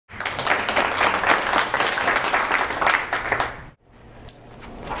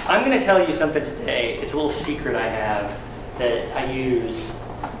I'm going to tell you something today. It's a little secret I have that I use,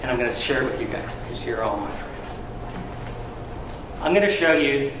 and I'm going to share it with you guys because you're all my friends. I'm going to show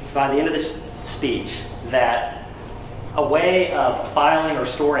you by the end of this speech that a way of filing or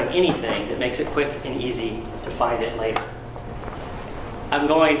storing anything that makes it quick and easy to find it later. I'm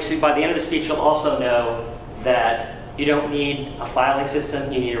going to, by the end of the speech, you'll also know that you don't need a filing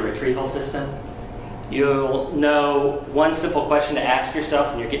system, you need a retrieval system. You'll know one simple question to ask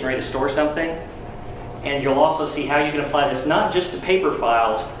yourself when you're getting ready to store something. And you'll also see how you can apply this not just to paper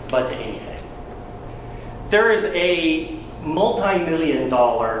files, but to anything. There is a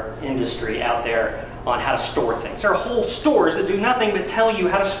multi-million-dollar industry out there on how to store things. There are whole stores that do nothing but tell you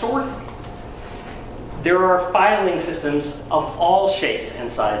how to store things. There are filing systems of all shapes and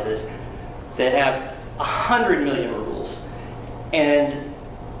sizes that have 100 million rules and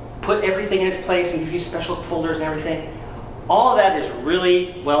put everything in its place and give you special folders and everything. All of that is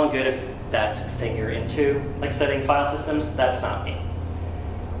really well and good if that's the thing you're into, like studying file systems. That's not me.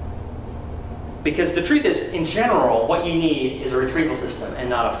 Because the truth is, in general, what you need is a retrieval system and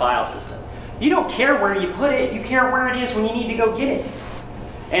not a file system. You don't care where you put it, you care where it is when you need to go get it.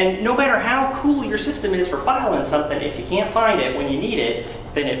 And no matter how cool your system is for filing something, if you can't find it when you need it,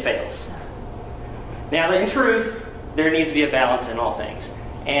 then it fails. Now, in truth, there needs to be a balance in all things.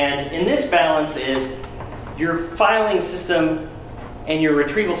 And in this balance is your filing system and your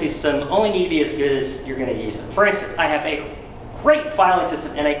retrieval system only need to be as good as you're going to use them. For instance, I have a great filing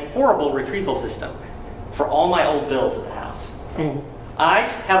system and a horrible retrieval system for all my old bills at the house. I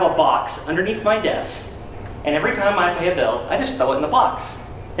have a box underneath my desk, and every time I pay a bill, I just throw it in the box.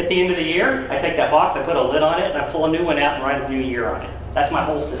 At the end of the year, I take that box, I put a lid on it, and I pull a new one out and write a new year on it. That's my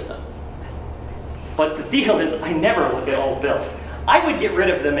whole system. But the deal is, I never look at old bills. I would get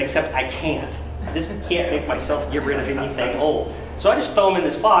rid of them, except I can't. I just can't make myself get rid of anything old. So I just throw them in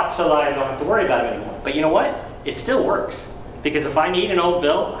this box so that I don't have to worry about them anymore. But you know what? It still works. Because if I need an old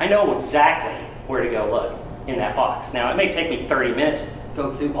bill, I know exactly where to go look in that box. Now, it may take me 30 minutes to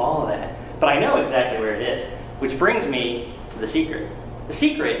go through all of that, but I know exactly where it is. Which brings me to the secret. The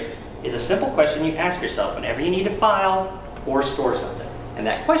secret is a simple question you ask yourself whenever you need to file or store something. And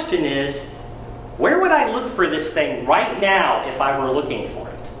that question is, where would I look for this thing right now if I were looking for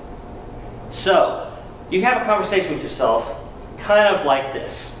it? So, you have a conversation with yourself kind of like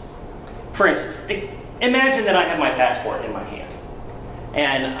this. For instance, imagine that I have my passport in my hand.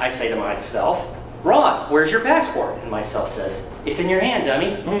 And I say to myself, Ron, where's your passport? And myself says, it's in your hand,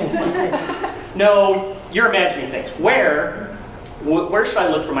 dummy. No, you're imagining things. Where should I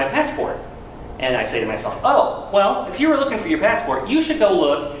look for my passport? And I say to myself, oh, well, if you were looking for your passport, you should go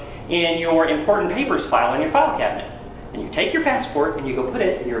look in your important papers file in your file cabinet. And you take your passport and you go put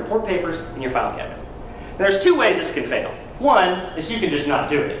it in your important papers in your file cabinet. And there's two ways this can fail. One is you can just not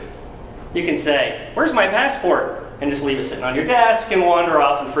do it. You can say, where's my passport? And just leave it sitting on your desk and wander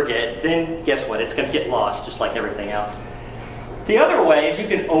off and forget. Then guess what? It's going to get lost just like everything else. The other way is you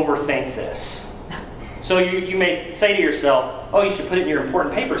can overthink this. So you may say to yourself, oh, you should put it in your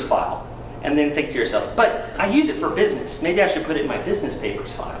important papers file. And then think to yourself, but I use it for business. Maybe I should put it in my business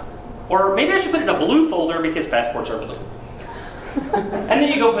papers file. Or maybe I should put it in a blue folder because passports are blue. And then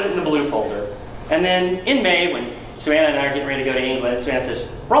you go put it in the blue folder. And then in May, when Savannah and I are getting ready to go to England, Savannah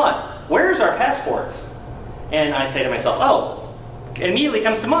says, Ron, where's our passports? And I say to myself, oh, it immediately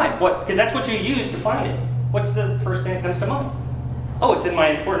comes to mind. What? Because that's what you use to find it. What's the first thing that comes to mind? Oh, it's in my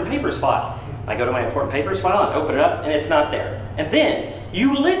important papers file. I go to my important papers file and open it up, and it's not there. And then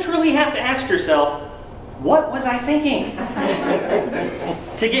you literally have to ask yourself, what was I thinking?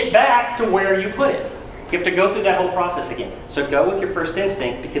 To get back to where you put it. You have to go through that whole process again. So go with your first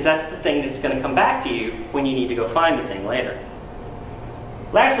instinct, because that's the thing that's going to come back to you when you need to go find the thing later.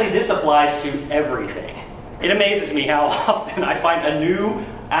 Lastly, this applies to everything. It amazes me how often I find a new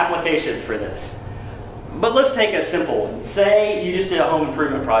application for this. But let's take a simple one. Say you just did a home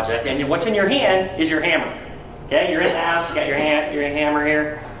improvement project, and what's in your hand is your hammer. Okay, you're in the house, you got your hammer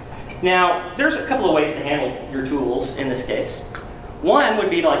here. Now, there's a couple of ways to handle your tools in this case. One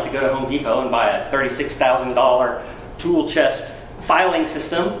would be to like to go to Home Depot and buy a $36,000 tool chest filing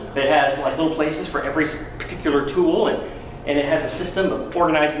system that has like little places for every particular tool, and it has a system of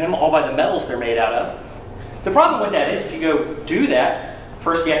organizing them all by the metals they're made out of. The problem with that is if you go do that,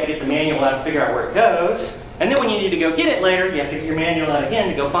 first you have to get the manual out to figure out where it goes, and then when you need to go get it later, you have to get your manual out again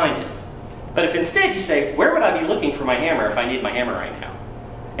to go find it. But if instead you say, where would I be looking for my hammer if I need my hammer right now?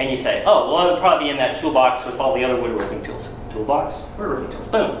 And you say, oh, well, it would probably be in that toolbox with all the other woodworking tools. Toolbox, woodworking tools,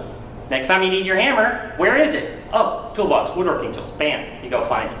 boom. Next time you need your hammer, where is it? Oh, toolbox, woodworking tools, bam, you go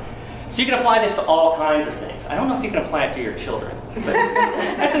find it. So you can apply this to all kinds of things. I don't know if you can apply it to your children, but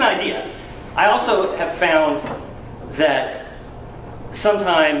that's an idea. I also have found that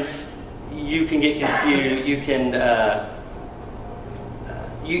sometimes you can get confused. You can,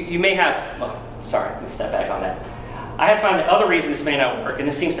 you may have, well, sorry, let me step back on that. I have found the other reason this may not work, and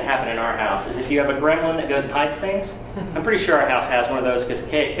this seems to happen in our house, is if you have a gremlin that goes and hides things. I'm pretty sure our house has one of those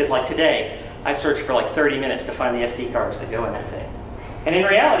because like today, I searched for like 30 minutes to find the SD cards that go in that thing. And in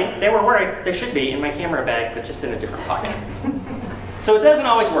reality, they were where they should be in my camera bag, but just in a different pocket. So it doesn't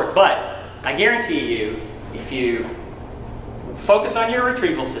always work, but I guarantee you, if you focus on your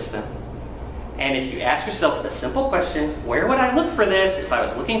retrieval system, and if you ask yourself the simple question, where would I look for this if I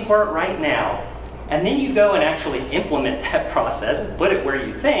was looking for it right now? And then you go and actually implement that process and put it where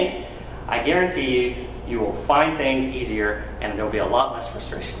you think, I guarantee you, you will find things easier and there'll be a lot less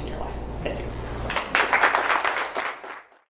frustration in your life.